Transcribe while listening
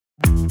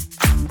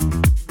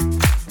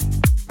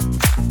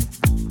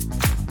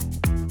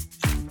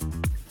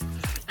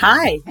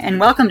Hi, and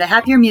welcome to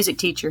Happier Music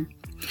Teacher.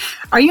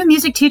 Are you a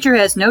music teacher who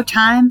has no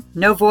time,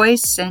 no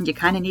voice, and you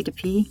kind of need to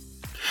pee?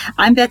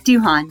 I'm Beth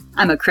Duhan.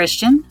 I'm a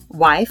Christian,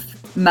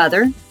 wife,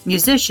 mother,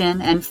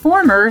 musician, and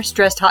former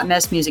stressed hot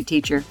mess music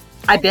teacher.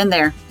 I've been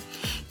there.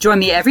 Join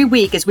me every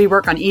week as we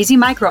work on easy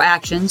micro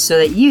actions so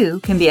that you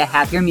can be a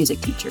happier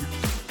music teacher.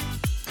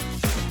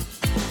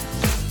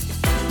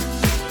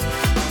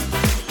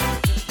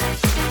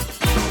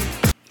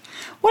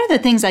 One of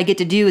the things I get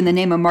to do in the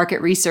name of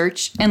market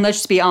research, and let's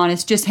just be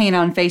honest, just hanging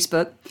out on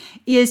Facebook,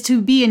 is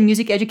to be in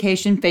music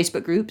education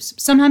Facebook groups,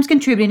 sometimes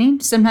contributing,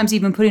 sometimes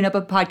even putting up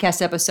a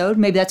podcast episode.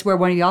 Maybe that's where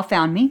one of y'all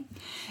found me.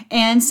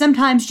 And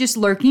sometimes just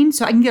lurking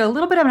so I can get a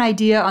little bit of an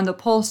idea on the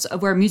pulse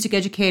of where music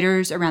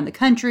educators around the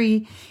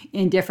country,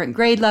 in different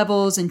grade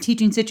levels and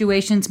teaching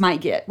situations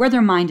might get, where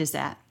their mind is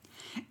at.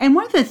 And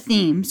one of the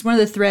themes, one of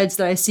the threads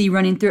that I see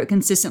running through it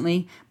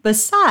consistently,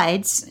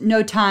 besides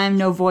no time,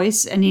 no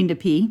voice, and needing to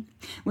pee,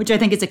 which I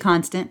think is a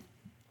constant,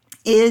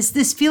 is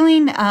this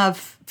feeling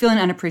of feeling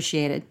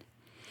unappreciated.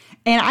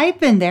 And I've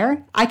been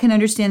there. I can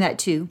understand that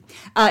too.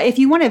 If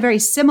you want a very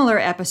similar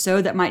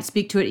episode that might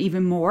speak to it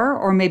even more,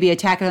 or maybe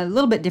attack a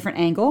little bit different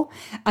angle,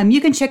 you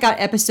can check out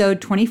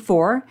episode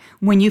 24,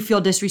 When You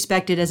Feel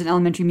Disrespected as an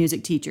Elementary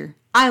Music Teacher.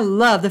 I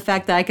love the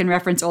fact that I can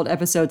reference old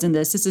episodes in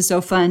this. This is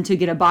so fun to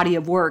get a body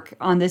of work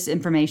on this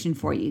information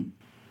for you.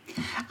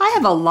 I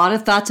have a lot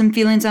of thoughts and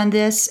feelings on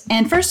this.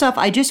 And first off,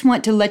 I just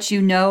want to let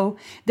you know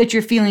that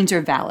your feelings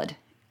are valid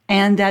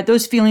and that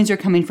those feelings are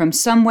coming from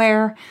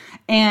somewhere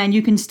and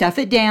you can stuff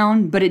it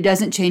down, but it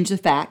doesn't change the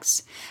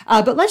facts.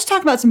 But let's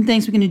talk about some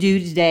things we're going to do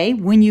today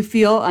when you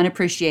feel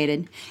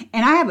unappreciated.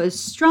 And I have a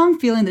strong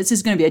feeling this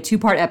is going to be a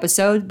two-part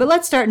episode, but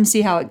let's start and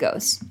see how it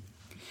goes.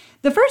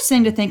 The first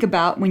thing to think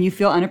about when you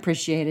feel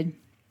unappreciated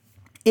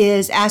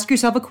is ask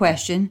yourself a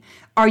question.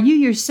 Are you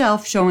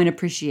yourself showing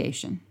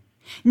appreciation?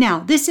 Now,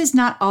 this is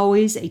not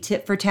always a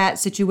tit-for-tat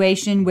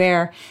situation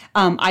where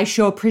I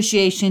show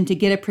appreciation to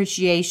get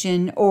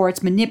appreciation or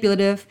it's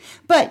manipulative,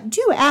 but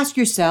do ask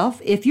yourself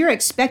if you're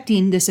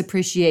expecting this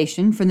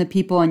appreciation from the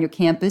people on your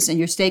campus and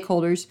your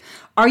stakeholders,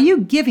 are you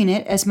giving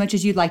it as much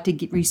as you'd like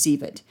to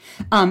receive it?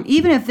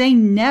 Even if they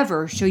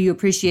never show you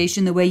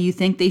appreciation the way you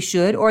think they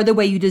should or the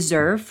way you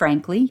deserve,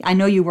 frankly, I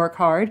know you work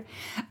hard,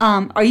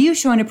 are you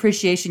showing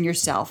appreciation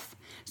yourself?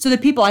 So the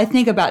people I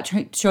think about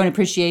showing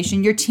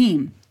appreciation, your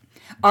team.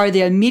 Are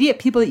the immediate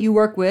people that you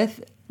work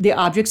with the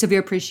objects of your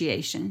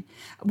appreciation?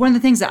 One of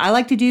the things that I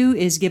like to do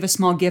is give a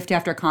small gift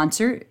after a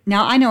concert.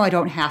 Now, I know I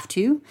don't have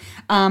to,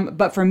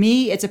 but for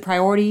me, it's a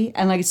priority.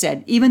 And like I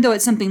said, even though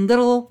it's something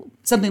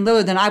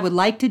littler than I would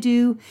like to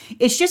do,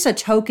 it's just a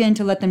token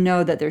to let them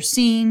know that they're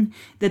seen,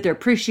 that they're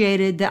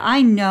appreciated, that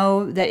I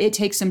know that it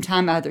takes some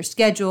time out of their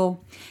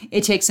schedule.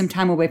 It takes some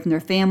time away from their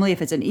family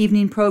if it's an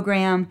evening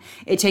program.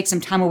 It takes some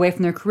time away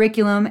from their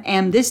curriculum.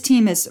 And this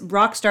team is a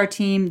rock star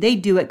team. They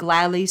do it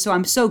gladly, so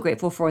I'm so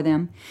grateful for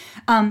them.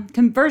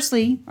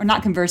 Conversely, or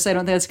not conversely, I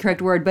don't think that's the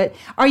correct word, but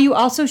are you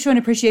also showing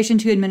appreciation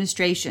to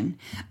administration?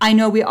 I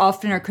know we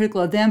often are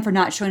critical of them for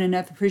not showing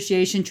enough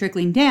appreciation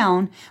trickling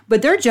down,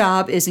 but their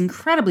job is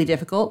incredibly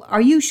difficult.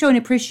 Are you showing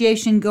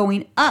appreciation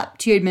going up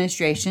to your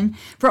administration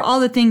for all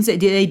the things that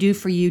they do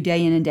for you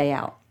day in and day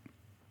out?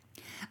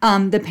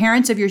 The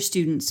parents of your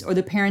students or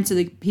the parents of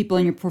the people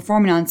in your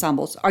performing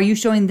ensembles, are you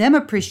showing them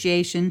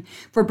appreciation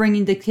for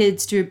bringing the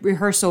kids to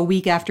rehearsal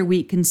week after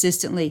week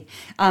consistently,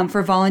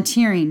 for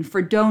volunteering,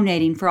 for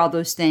donating, for all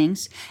those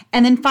things?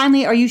 And then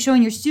finally, are you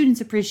showing your students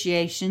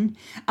appreciation?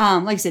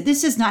 Like I said,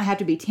 this does not have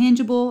to be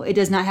tangible. It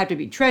does not have to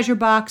be treasure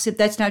box if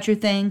that's not your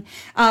thing.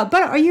 But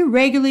are you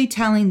regularly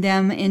telling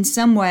them in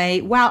some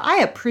way, wow, I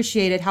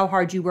appreciated how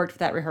hard you worked for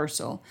that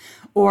rehearsal?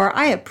 Or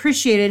I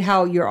appreciated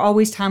how you're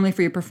always timely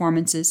for your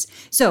performances.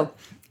 So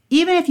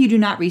even if you do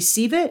not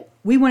receive it,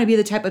 we want to be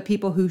the type of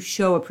people who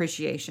show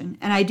appreciation.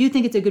 And I do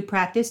think it's a good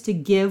practice to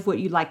give what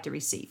you'd like to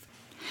receive.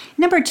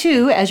 Number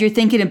two, as you're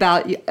thinking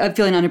about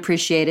feeling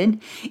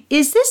unappreciated,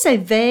 is this a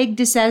vague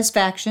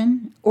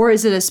dissatisfaction or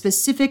is it a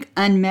specific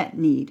unmet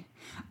need?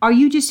 Are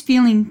you just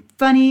feeling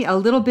funny a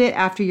little bit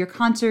after your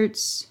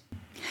concerts?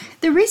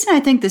 The reason I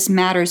think this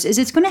matters is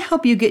it's going to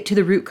help you get to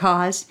the root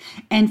cause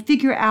and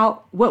figure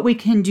out what we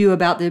can do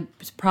about the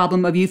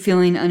problem of you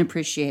feeling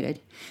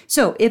unappreciated.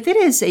 So if it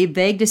is a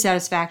vague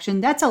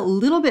dissatisfaction, that's a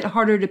little bit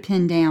harder to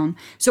pin down.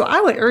 So I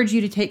would urge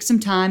you to take some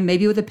time,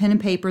 maybe with a pen and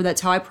paper.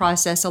 That's how I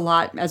process a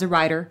lot as a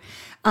writer.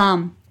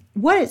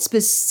 What it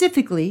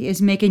specifically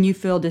is making you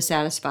feel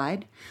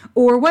dissatisfied,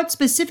 or what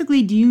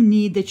specifically do you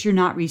need that you're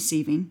not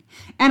receiving?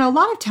 And a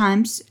lot of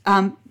times,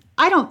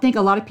 I don't think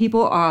a lot of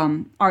people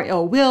are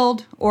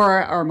ill-willed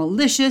or are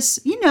malicious.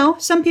 You know,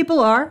 some people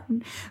are,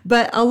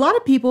 but a lot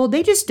of people,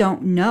 they just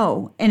don't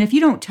know. And if you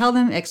don't tell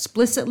them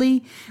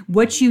explicitly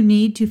what you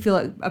need to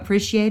feel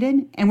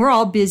appreciated, and we're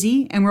all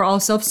busy and we're all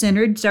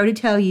self-centered, sorry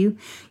to tell you,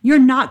 you're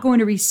not going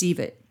to receive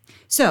it.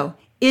 So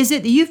is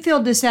it that you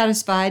feel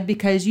dissatisfied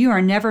because you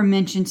are never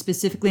mentioned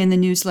specifically in the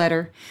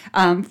newsletter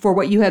for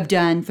what you have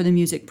done for the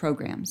music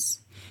programs?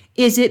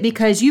 Is it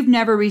because you've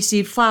never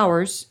received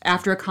flowers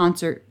after a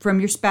concert from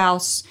your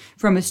spouse,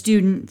 from a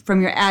student,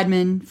 from your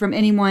admin, from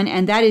anyone,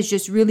 and that is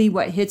just really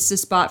what hits the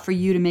spot for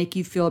you to make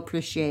you feel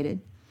appreciated?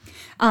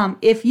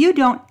 If you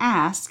don't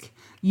ask,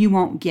 you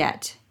won't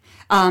get.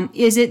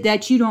 Is it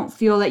that you don't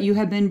feel that you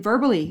have been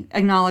verbally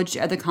acknowledged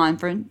at the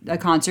concert,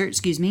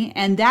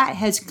 and that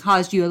has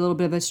caused you a little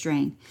bit of a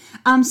strain?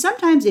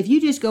 Sometimes if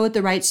you just go with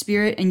the right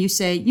spirit and you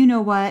say, you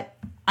know what,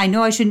 I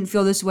know I shouldn't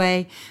feel this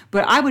way,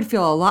 but I would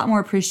feel a lot more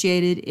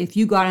appreciated if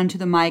you got onto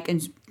the mic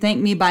and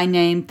thanked me by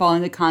name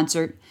following the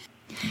concert.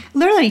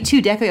 Literally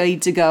 2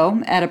 decades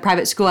ago, at a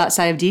private school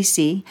outside of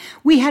D.C.,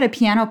 we had a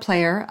piano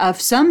player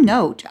of some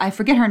note, I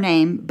forget her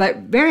name, but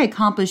very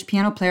accomplished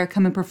piano player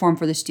come and perform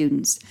for the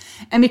students.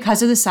 And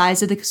because of the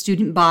size of the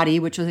student body,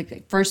 which was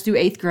like 1st through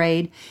 8th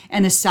grade,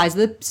 and the size of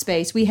the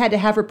space, we had to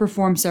have her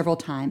perform several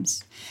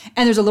times.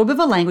 And there's a little bit of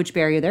a language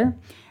barrier there,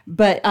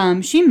 but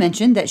she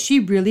mentioned that she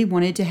really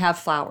wanted to have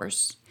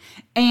flowers.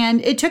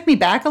 And it took me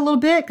back a little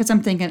bit because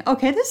I'm thinking,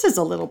 okay, this is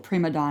a little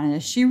prima donna.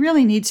 She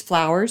really needs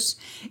flowers.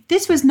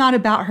 This was not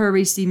about her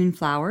receiving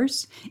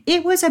flowers.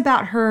 It was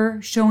about her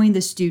showing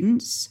the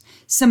students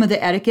some of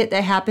the etiquette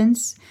that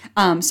happens,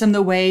 some of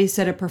the ways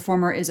that a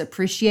performer is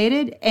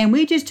appreciated. And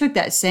we just took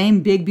that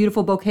same big,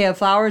 beautiful bouquet of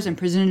flowers and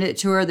presented it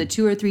to her the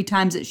 2 or 3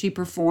 times that she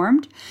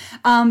performed.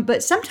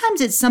 But sometimes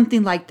it's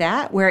something like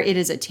that where it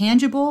is a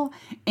tangible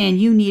and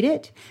you need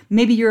it.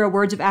 Maybe you're a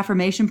words of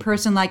affirmation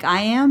person like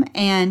I am,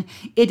 and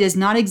it does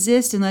not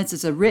exist unless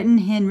it's a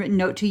handwritten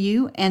note to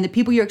you. And the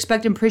people you're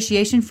expecting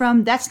appreciation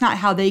from, that's not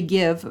how they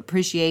give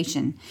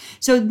appreciation.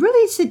 So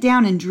really sit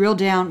down and drill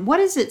down.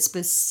 What is it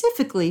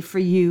specifically for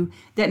you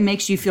that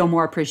makes you feel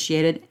more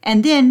appreciated?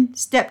 And then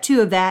step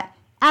 2 of that,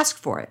 ask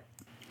for it.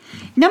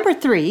 Number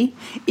 3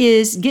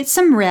 is get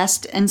some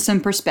rest and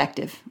some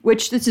perspective,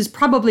 which this is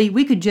probably,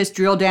 we could just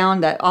drill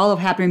down that all of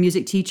Happier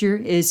Music Teacher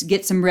is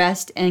get some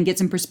rest and get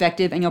some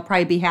perspective, and you'll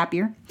probably be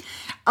happier.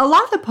 A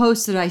lot of the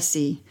posts that I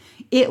see,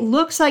 it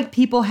looks like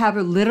people have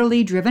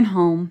literally driven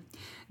home,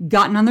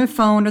 gotten on their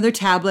phone or their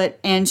tablet,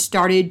 and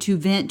started to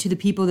vent to the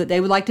people that they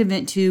would like to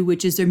vent to,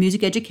 which is their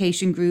music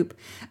education group,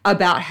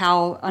 about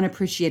how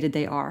unappreciated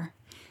they are.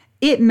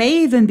 It may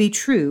even be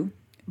true,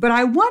 but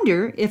I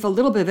wonder if a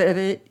little bit of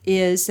it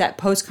is that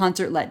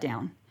post-concert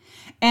letdown.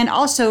 And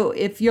also,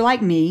 if you're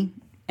like me,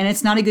 and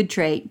it's not a good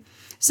trait,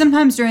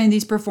 sometimes during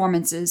these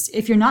performances,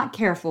 if you're not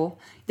careful,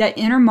 that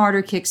inner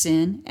martyr kicks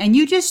in, and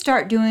you just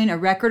start doing a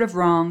record of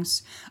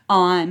wrongs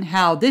on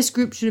how this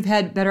group should have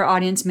had better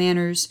audience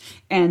manners,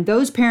 and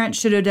those parents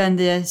should have done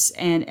this,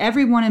 and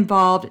everyone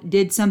involved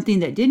did something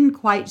that didn't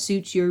quite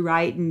suit you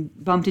right and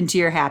bumped into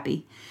your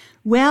happy.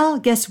 Well,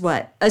 guess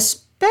what?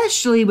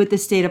 Especially with the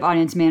state of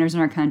audience manners in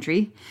our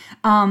country,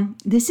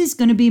 this is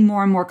going to be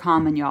more and more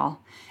common, y'all.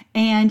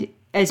 And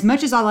as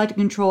much as I like to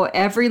control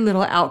every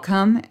little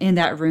outcome in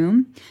that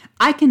room,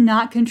 I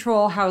cannot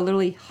control how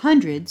literally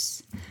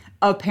hundreds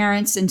of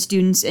parents and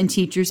students and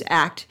teachers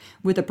act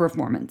with a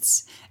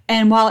performance.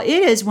 And while it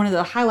is one of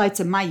the highlights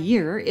of my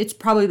year, it's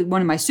probably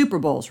one of my Super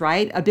Bowls,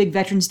 right? A big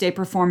Veterans Day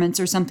performance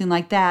or something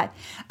like that.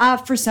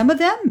 For some of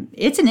them,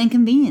 it's an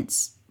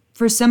inconvenience.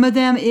 For some of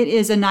them, it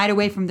is a night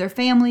away from their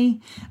family.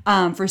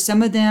 For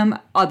some of them,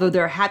 although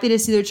they're happy to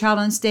see their child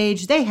on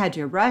stage, they had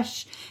to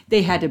rush.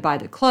 They had to buy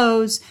the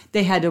clothes.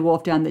 They had to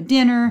wolf down the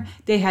dinner.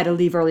 They had to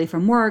leave early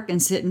from work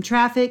and sit in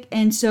traffic.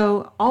 And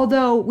so,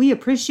 although we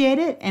appreciate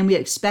it and we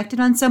expect it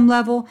on some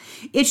level,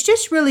 it's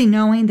just really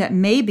knowing that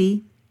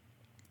maybe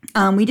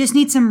we just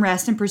need some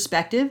rest and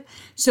perspective.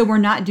 So we're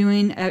not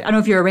doing, I don't know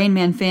if you're a Rain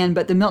Man fan,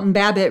 but the Milton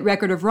Babbitt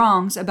record of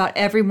wrongs about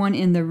everyone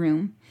in the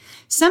room.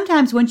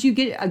 Sometimes once you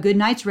get a good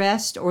night's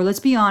rest, or let's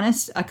be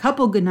honest, a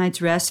couple good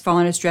nights rest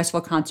following a stressful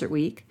concert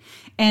week,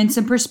 and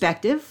some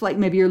perspective, like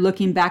maybe you're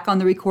looking back on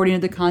the recording of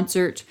the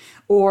concert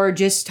or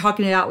just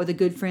talking it out with a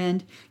good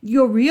friend,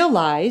 you'll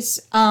realize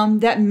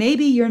that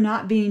maybe you're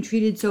not being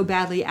treated so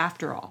badly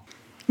after all.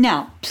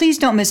 Now, please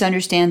don't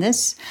misunderstand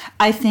this.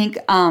 I think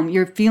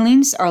your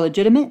feelings are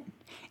legitimate,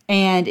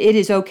 and it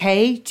is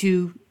okay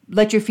to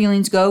let your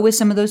feelings go with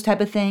some of those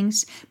type of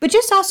things. But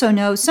just also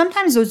know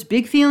sometimes those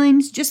big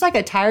feelings, just like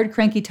a tired,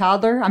 cranky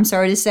toddler, I'm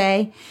sorry to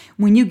say,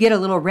 when you get a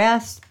little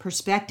rest,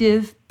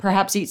 perspective,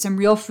 perhaps eat some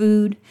real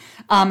food,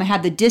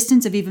 have the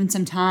distance of even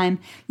some time,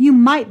 you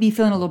might be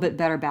feeling a little bit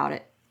better about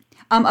it.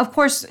 Of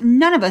course,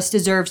 none of us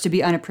deserves to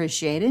be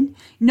unappreciated.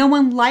 No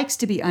one likes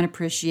to be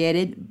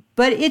unappreciated,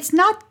 but it's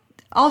not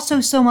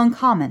also so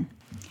uncommon.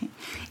 Okay.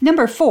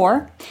 Number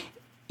 4,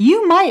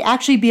 you might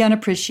actually be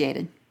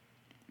unappreciated.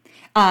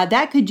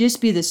 That could just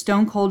be the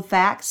stone cold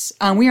facts.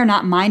 We are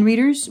not mind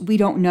readers. We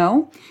don't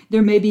know.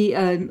 There may be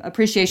an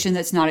appreciation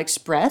that's not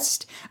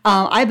expressed.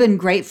 I've been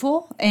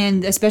grateful,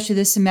 and especially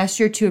this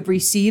semester, to have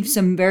received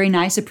some very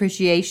nice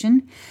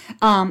appreciation.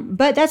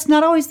 But that's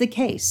not always the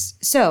case.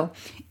 So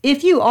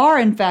if you are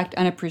in fact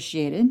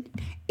unappreciated,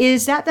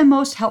 is that the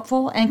most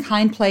helpful and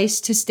kind place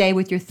to stay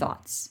with your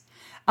thoughts?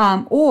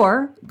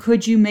 Or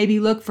could you maybe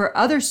look for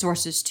other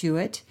sources to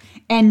it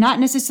and not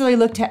necessarily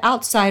look to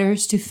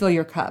outsiders to fill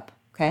your cup?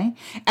 Okay.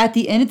 At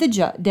the end of the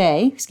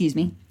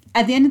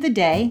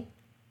day,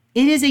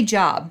 It is a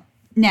job.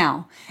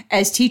 Now,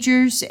 as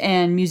teachers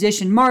and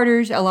musician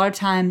martyrs, a lot of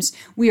times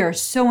we are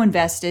so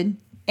invested,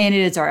 and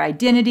it is our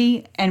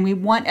identity, and we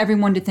want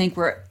everyone to think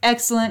we're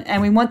excellent,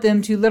 and we want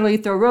them to literally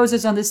throw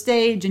roses on the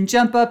stage and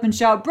jump up and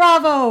shout,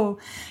 "Bravo!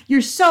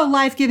 You're so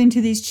life-giving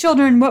to these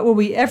children. What will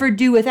we ever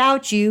do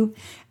without you?"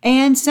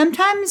 And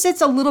sometimes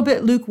it's a little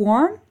bit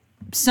lukewarm.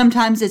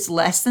 Sometimes it's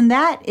less than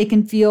that. It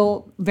can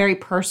feel very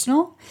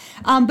personal.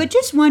 But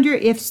just wonder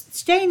if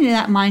staying in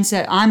that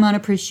mindset, I'm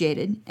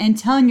unappreciated, and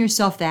telling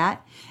yourself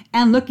that,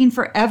 and looking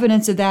for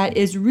evidence of that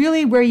is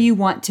really where you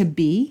want to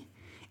be,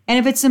 and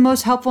if it's the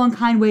most helpful and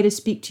kind way to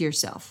speak to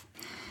yourself.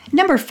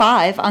 Number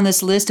 5 on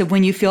this list of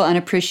when you feel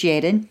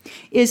unappreciated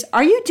is,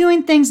 are you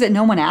doing things that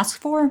no one asks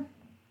for?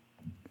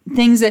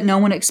 Things that no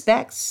one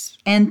expects,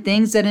 and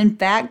things that in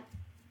fact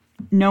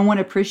no one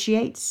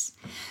appreciates?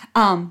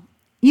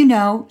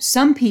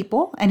 Some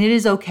people, and it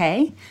is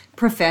okay,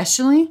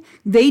 professionally,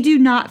 they do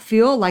not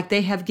feel like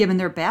they have given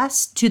their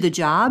best to the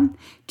job,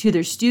 to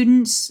their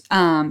students,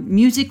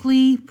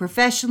 musically,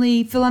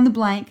 professionally, fill in the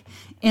blank,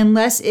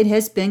 unless it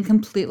has been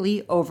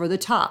completely over the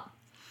top.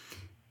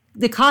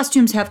 The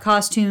costumes have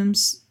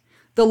costumes,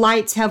 the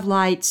lights have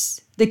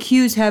lights, the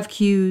cues have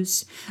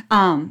cues,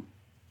 the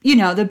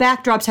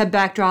backdrops have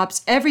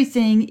backdrops.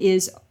 Everything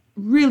is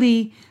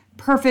really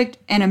perfect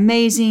and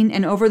amazing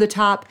and over the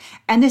top.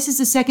 And this is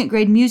a second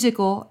grade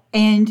musical,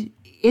 and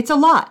it's a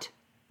lot.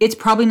 It's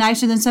probably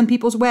nicer than some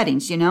people's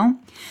weddings,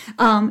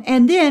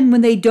 And then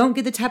when they don't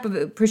get the type of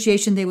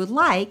appreciation they would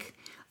like,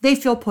 they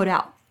feel put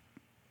out.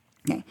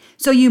 Okay.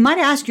 So you might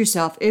ask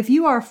yourself, if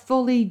you are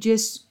fully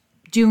just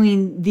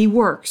doing the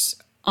works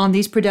on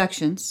these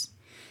productions,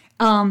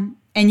 and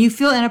you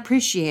feel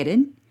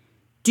unappreciated,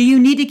 do you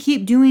need to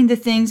keep doing the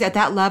things at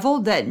that level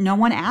that no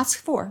one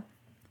asks for?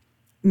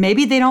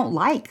 Maybe they don't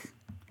like.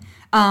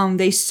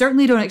 They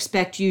certainly don't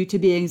expect you to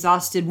be an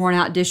exhausted, worn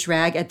out dish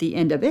rag at the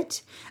end of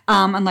it.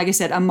 And like I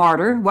said, a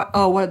martyr. What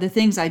are the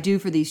things I do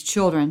for these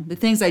children? The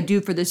things I do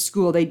for this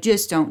school, they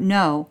just don't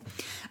know.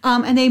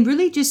 And they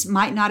really just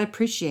might not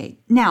appreciate.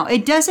 Now,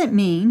 it doesn't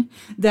mean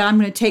that I'm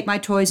going to take my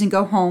toys and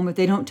go home if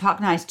they don't talk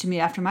nice to me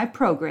after my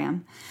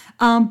program.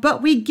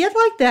 But we get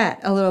like that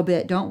a little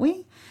bit, don't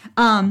we?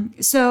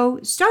 So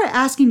start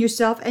asking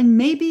yourself, and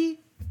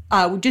maybe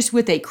just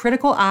with a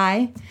critical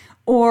eye,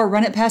 or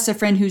run it past a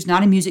friend who's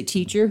not a music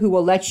teacher who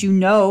will let you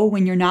know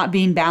when you're not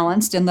being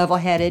balanced and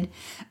level-headed.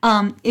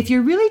 If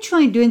you're really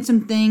truly doing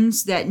some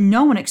things that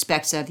no one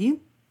expects of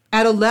you,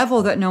 at a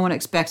level that no one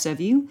expects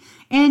of you,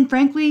 and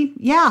frankly,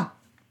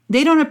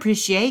 they don't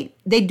appreciate,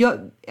 they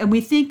don't, and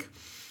we think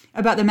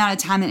about the amount of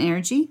time and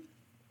energy,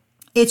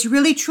 it's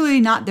really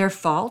truly not their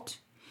fault.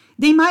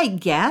 They might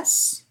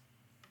guess,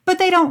 but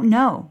they don't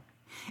know.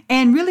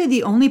 And really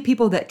the only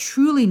people that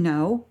truly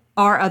know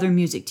are other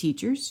music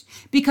teachers,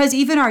 because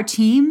even our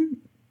team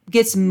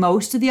gets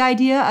most of the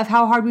idea of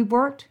how hard we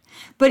worked,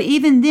 but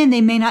even then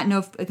they may not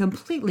know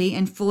completely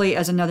and fully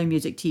as another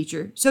music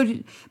teacher. So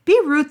be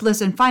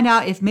ruthless and find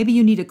out if maybe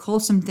you need to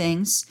cull some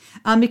things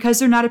because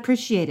they're not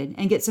appreciated,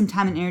 and get some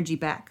time and energy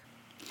back.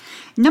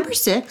 Number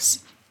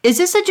 6, is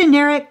this a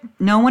generic,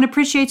 no one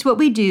appreciates what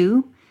we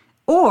do,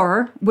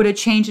 or would a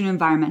change in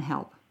environment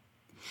help?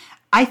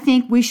 I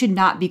think we should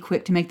not be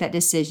quick to make that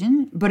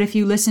decision, but if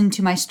you listened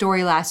to my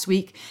story last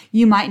week,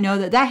 you might know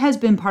that has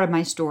been part of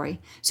my story.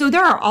 So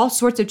there are all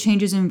sorts of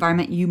changes in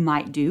environment you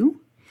might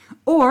do,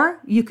 or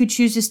you could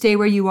choose to stay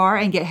where you are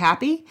and get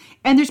happy,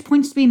 and there's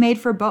points to be made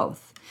for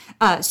both.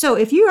 So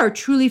if you are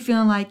truly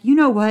feeling like, you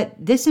know what,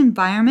 this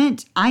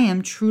environment, I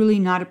am truly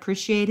not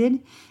appreciated,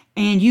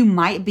 and you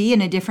might be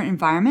in a different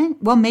environment,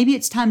 well, maybe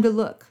it's time to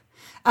look.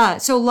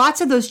 So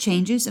lots of those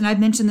changes, and I've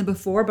mentioned them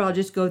before, but I'll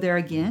just go there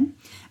again.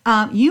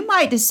 You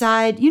might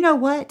decide, you know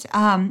what,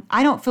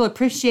 I don't feel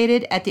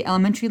appreciated at the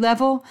elementary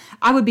level.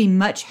 I would be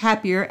much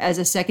happier as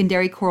a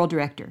secondary choral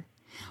director.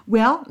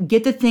 Well,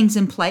 get the things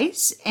in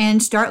place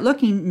and start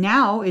looking.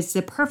 Now is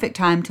the perfect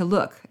time to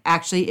look.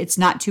 Actually, it's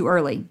not too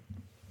early.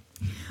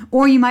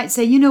 Or you might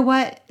say, you know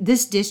what,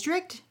 this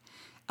district,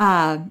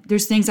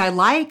 there's things I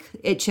like,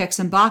 it checks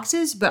some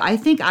boxes, but I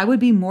think I would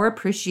be more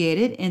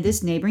appreciated in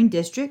this neighboring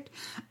district.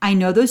 I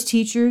know those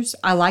teachers,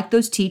 I like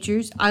those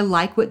teachers, I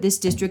like what this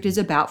district is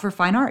about for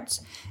fine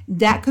arts.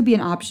 That could be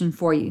an option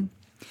for you.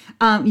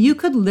 You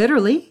could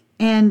literally,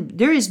 and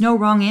there is no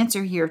wrong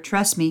answer here,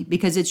 trust me,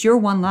 because it's your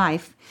one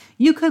life.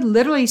 You could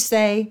literally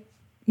say,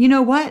 you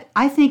know what,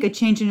 I think a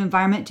change in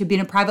environment to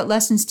being a private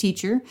lessons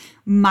teacher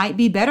might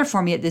be better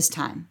for me at this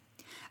time.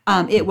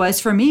 It was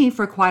for me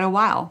for quite a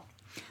while.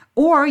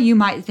 Or you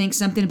might think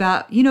something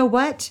about, you know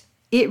what,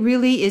 it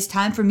really is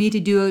time for me to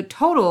do a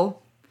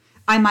total,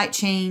 I might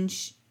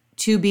change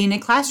to being a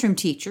classroom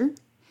teacher,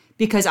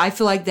 because I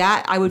feel like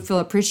that I would feel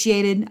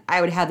appreciated.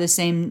 I would have the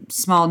same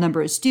small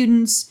number of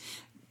students,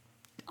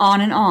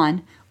 on and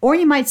on. Or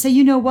you might say,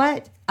 you know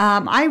what,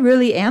 I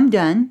really am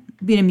done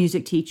being a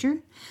music teacher.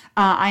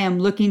 I am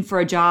looking for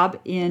a job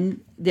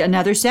in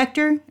another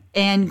sector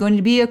and going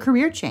to be a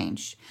career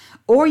change.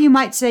 Or you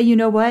might say, you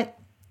know what,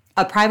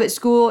 a private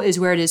school is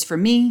where it is for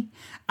me.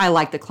 I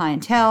like the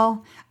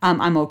clientele.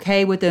 I'm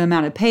okay with the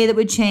amount of pay that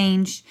would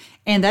change.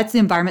 And that's the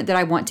environment that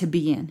I want to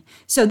be in.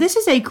 So this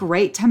is a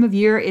great time of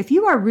year if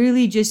you are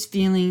really just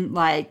feeling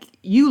like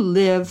you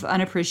live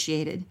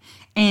unappreciated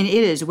and it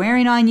is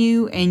wearing on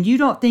you and you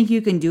don't think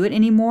you can do it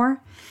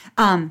anymore.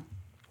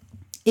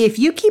 If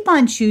you keep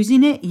on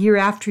choosing it year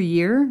after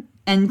year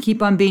and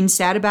keep on being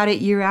sad about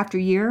it year after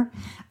year,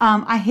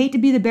 I hate to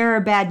be the bearer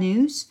of bad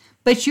news,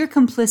 but you're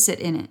complicit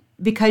in it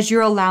because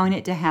you're allowing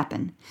it to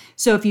happen.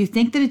 So if you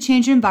think that a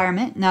change in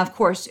environment, now, of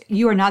course,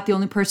 you are not the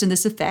only person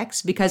this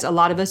affects because a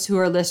lot of us who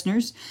are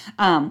listeners,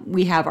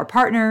 we have our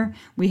partner,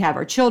 we have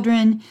our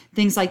children,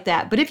 things like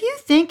that. But if you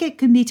think it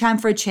could be time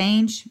for a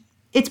change,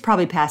 it's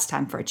probably past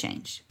time for a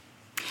change.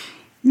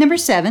 Number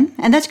 7,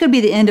 and that's going to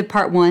be the end of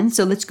part 1,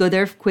 so let's go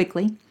there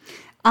quickly.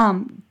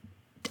 I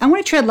want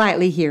to tread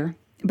lightly here,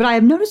 but I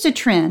have noticed a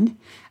trend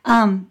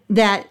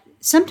that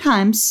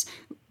sometimes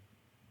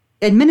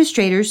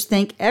administrators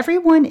thank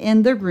everyone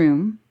in the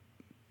room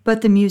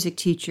but the music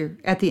teacher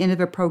at the end of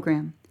a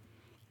program.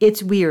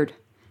 It's weird.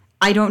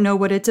 I don't know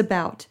what it's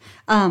about.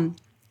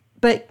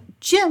 But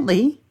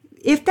gently,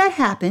 if that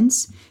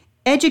happens,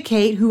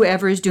 educate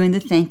whoever is doing the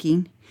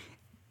thanking.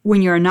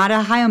 When you're not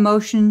a high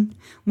emotion,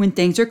 when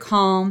things are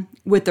calm,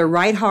 with the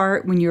right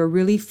heart, when you're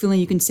really feeling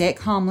you can say it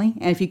calmly,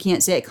 and if you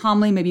can't say it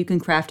calmly, maybe you can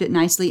craft it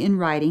nicely in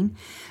writing,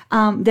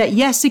 that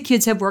yes, the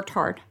kids have worked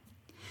hard.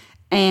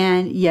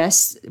 And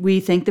yes, we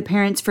thank the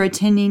parents for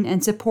attending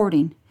and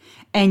supporting.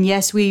 And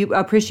yes, we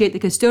appreciate the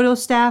custodial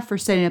staff for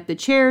setting up the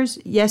chairs.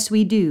 Yes,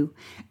 we do.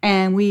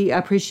 And we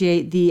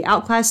appreciate the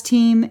outclass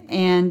team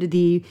and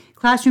the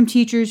classroom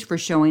teachers for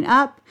showing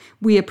up.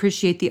 We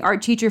appreciate the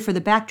art teacher for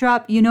the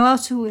backdrop. You know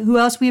who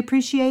else we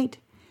appreciate?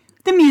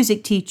 The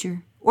music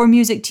teacher or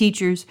music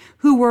teachers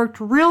who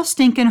worked real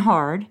stinking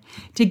hard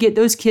to get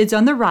those kids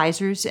on the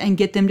risers and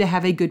get them to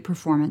have a good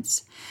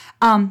performance.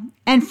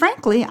 And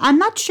frankly, I'm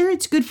not sure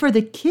it's good for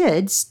the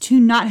kids to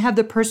not have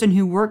the person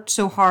who worked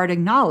so hard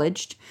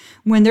acknowledged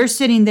when they're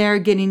sitting there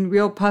getting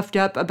real puffed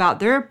up about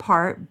their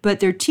part, but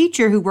their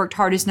teacher who worked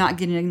hard is not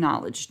getting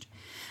acknowledged.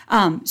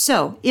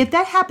 So if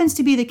that happens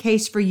to be the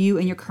case for you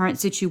in your current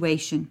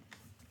situation,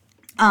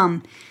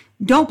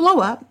 don't blow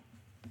up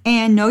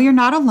and know you're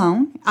not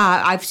alone.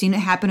 I've seen it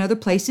happen other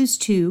places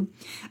too.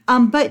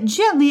 But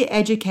gently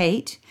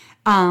educate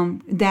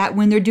that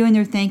when they're doing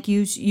their thank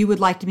yous, you would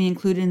like to be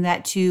included in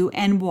that too,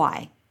 and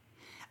why.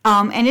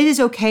 And it is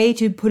okay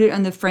to put it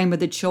on the frame of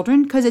the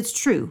children because it's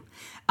true.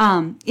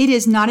 It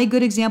is not a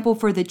good example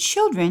for the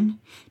children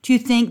to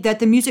think that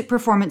the music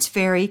performance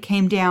fairy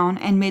came down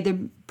and made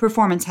the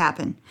performance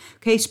happen.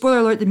 Okay, spoiler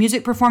alert, the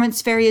music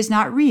performance fairy is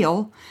not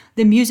real.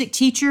 The music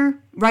teacher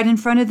right in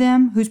front of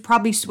them, who's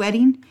probably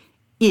sweating,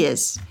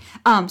 is.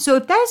 So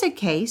if that is a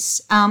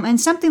case, and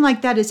something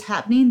like that is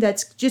happening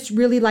that's just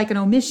really like an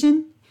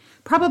omission,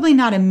 probably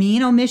not a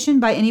mean omission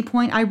by any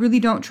point. I really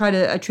don't try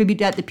to attribute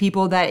that to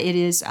people that it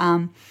is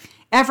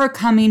ever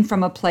coming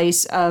from a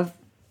place of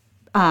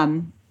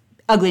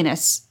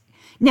ugliness.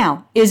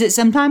 Now, is it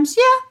sometimes?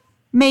 Yeah,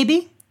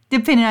 maybe,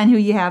 depending on who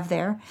you have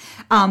there.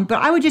 But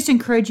I would just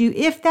encourage you,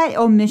 if that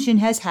omission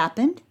has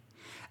happened,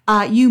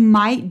 you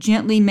might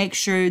gently make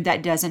sure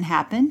that doesn't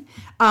happen.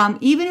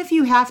 Even if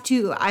you have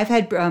to, I've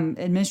had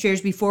administrators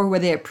before where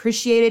they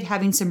appreciated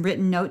having some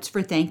written notes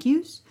for thank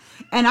yous,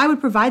 and I would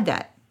provide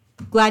that.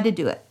 Glad to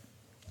do it.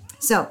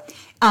 So,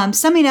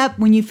 summing up,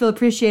 when you feel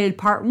appreciated,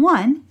 part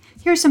 1,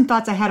 here's some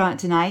thoughts I had on it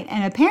tonight.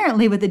 And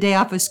apparently with the day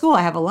off of school,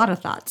 I have a lot of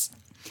thoughts.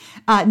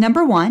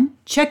 Number 1,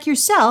 check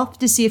yourself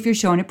to see if you're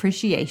showing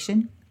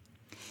appreciation.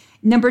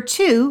 Number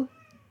 2,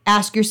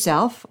 ask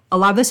yourself, a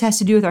lot of this has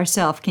to do with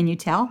ourselves, can you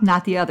tell?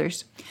 Not the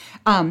others.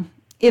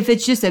 If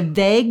it's just a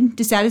vague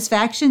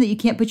dissatisfaction that you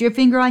can't put your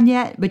finger on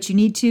yet, but you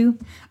need to,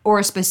 or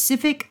a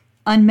specific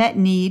unmet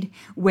need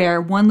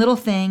where one little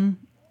thing,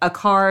 a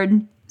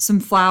card, some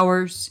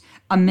flowers,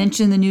 a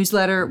mention in the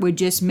newsletter would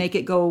just make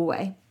it go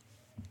away.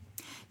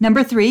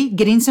 Number 3,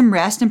 getting some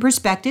rest and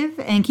perspective,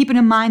 and keeping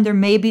in mind there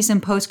may be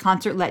some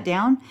post-concert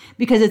letdown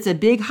because it's a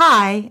big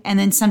high and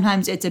then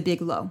sometimes it's a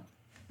big low.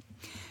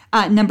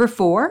 Number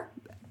 4,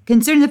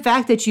 considering the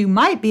fact that you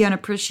might be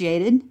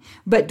unappreciated,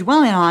 but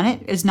dwelling on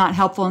it is not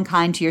helpful and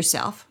kind to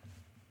yourself.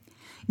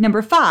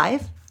 Number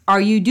 5,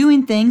 are you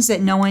doing things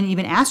that no one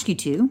even asked you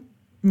to,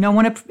 no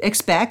one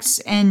expects,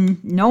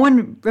 and no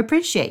one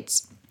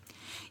appreciates?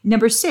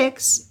 Number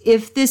 6,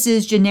 if this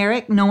is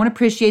generic, no one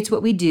appreciates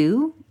what we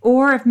do,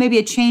 or if maybe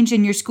a change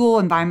in your school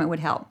environment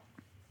would help.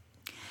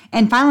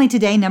 And finally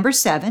today, number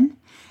 7,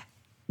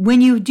 when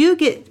you do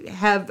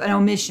have an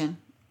omission,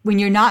 when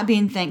you're not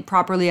being thanked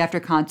properly after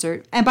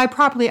concert, and by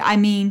properly I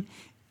mean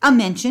a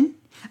mention.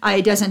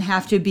 It doesn't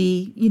have to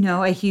be,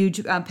 a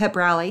huge pep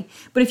rally.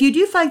 But if you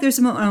do feel like there's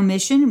some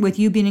omission with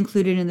you being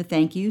included in the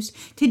thank yous,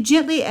 to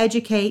gently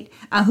educate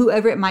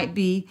whoever it might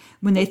be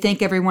when they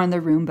thank everyone in the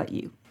room but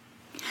you.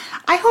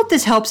 I hope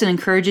this helps and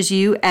encourages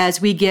you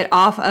as we get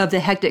off of the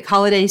hectic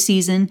holiday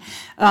season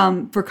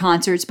for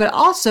concerts, but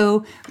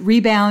also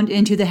rebound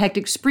into the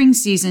hectic spring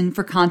season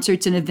for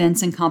concerts and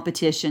events and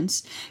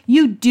competitions.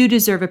 You do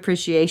deserve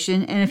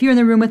appreciation, and if you're in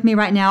the room with me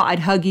right now, I'd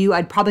hug you.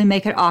 I'd probably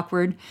make it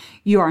awkward.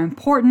 You are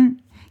important.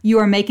 You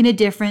are making a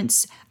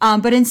difference.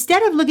 But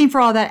instead of looking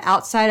for all that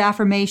outside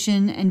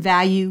affirmation and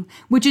value,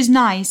 which is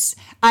nice,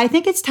 I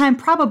think it's time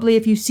probably,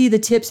 if you see the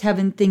tips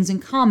having things in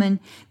common,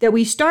 that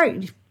we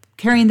start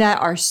carrying that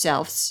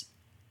ourselves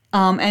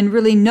and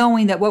really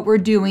knowing that what we're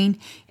doing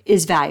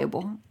is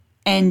valuable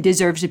and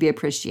deserves to be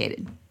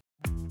appreciated.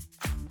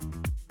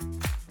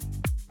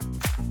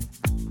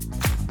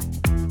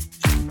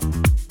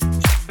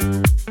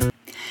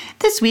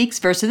 This week's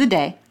verse of the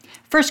day,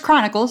 1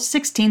 Chronicles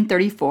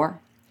 16:34.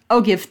 Oh,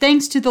 give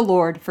thanks to the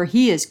Lord, for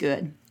he is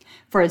good,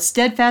 for his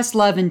steadfast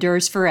love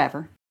endures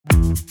forever.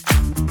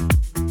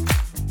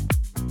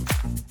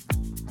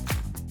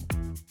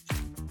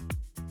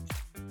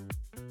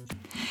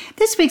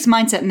 This week's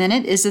Mindset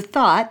Minute is a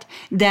thought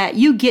that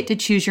you get to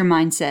choose your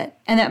mindset,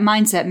 and that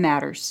mindset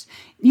matters.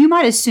 You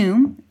might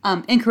assume,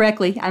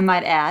 incorrectly I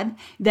might add,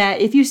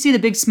 that if you see the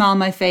big smile on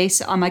my face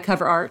on my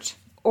cover art,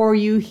 or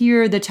you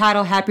hear the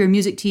title Happier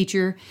Music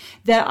Teacher,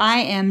 that I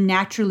am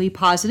naturally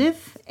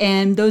positive,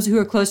 and those who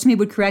are close to me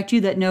would correct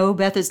you that no,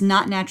 Beth is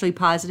not naturally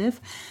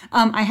positive.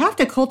 I have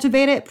to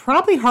cultivate it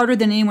probably harder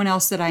than anyone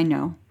else that I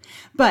know.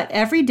 But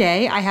every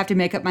day I have to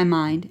make up my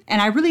mind,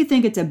 and I really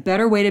think it's a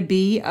better way to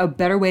be, a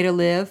better way to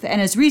live.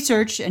 And as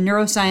research and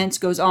neuroscience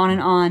goes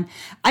on,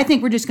 I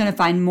think we're just going to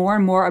find more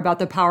and more about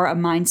the power of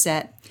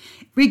mindset.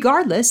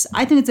 Regardless,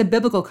 I think it's a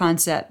biblical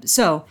concept.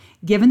 So,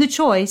 given the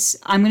choice,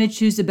 I'm going to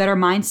choose the better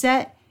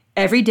mindset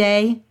every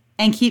day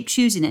and keep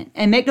choosing it.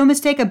 And make no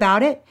mistake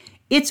about it,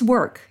 it's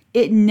work.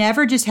 It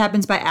never just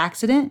happens by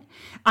accident.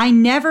 I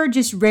never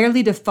just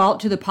rarely default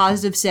to the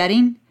positive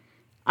setting.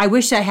 I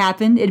wish that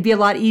happened. It'd be a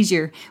lot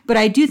easier, but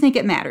I do think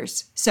it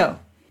matters. So,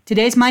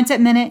 today's Mindset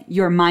Minute,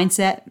 your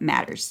mindset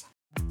matters.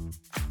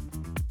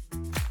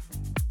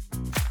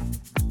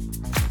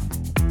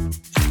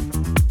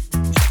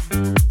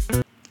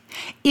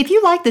 If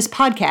you like this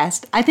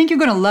podcast, I think you're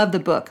going to love the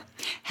book,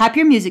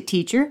 Happier Music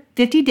Teacher,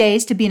 50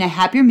 Days to Being a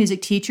Happier Music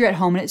Teacher at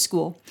Home and at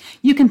School.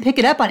 You can pick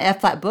it up on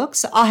F-Flat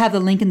Books. I'll have the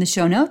link in the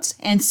show notes,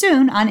 and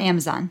soon on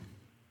Amazon.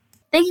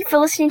 Thank you for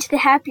listening to the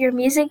Happier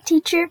Music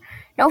Teacher.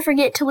 Don't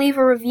forget to leave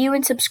a review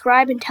and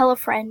subscribe and tell a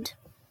friend.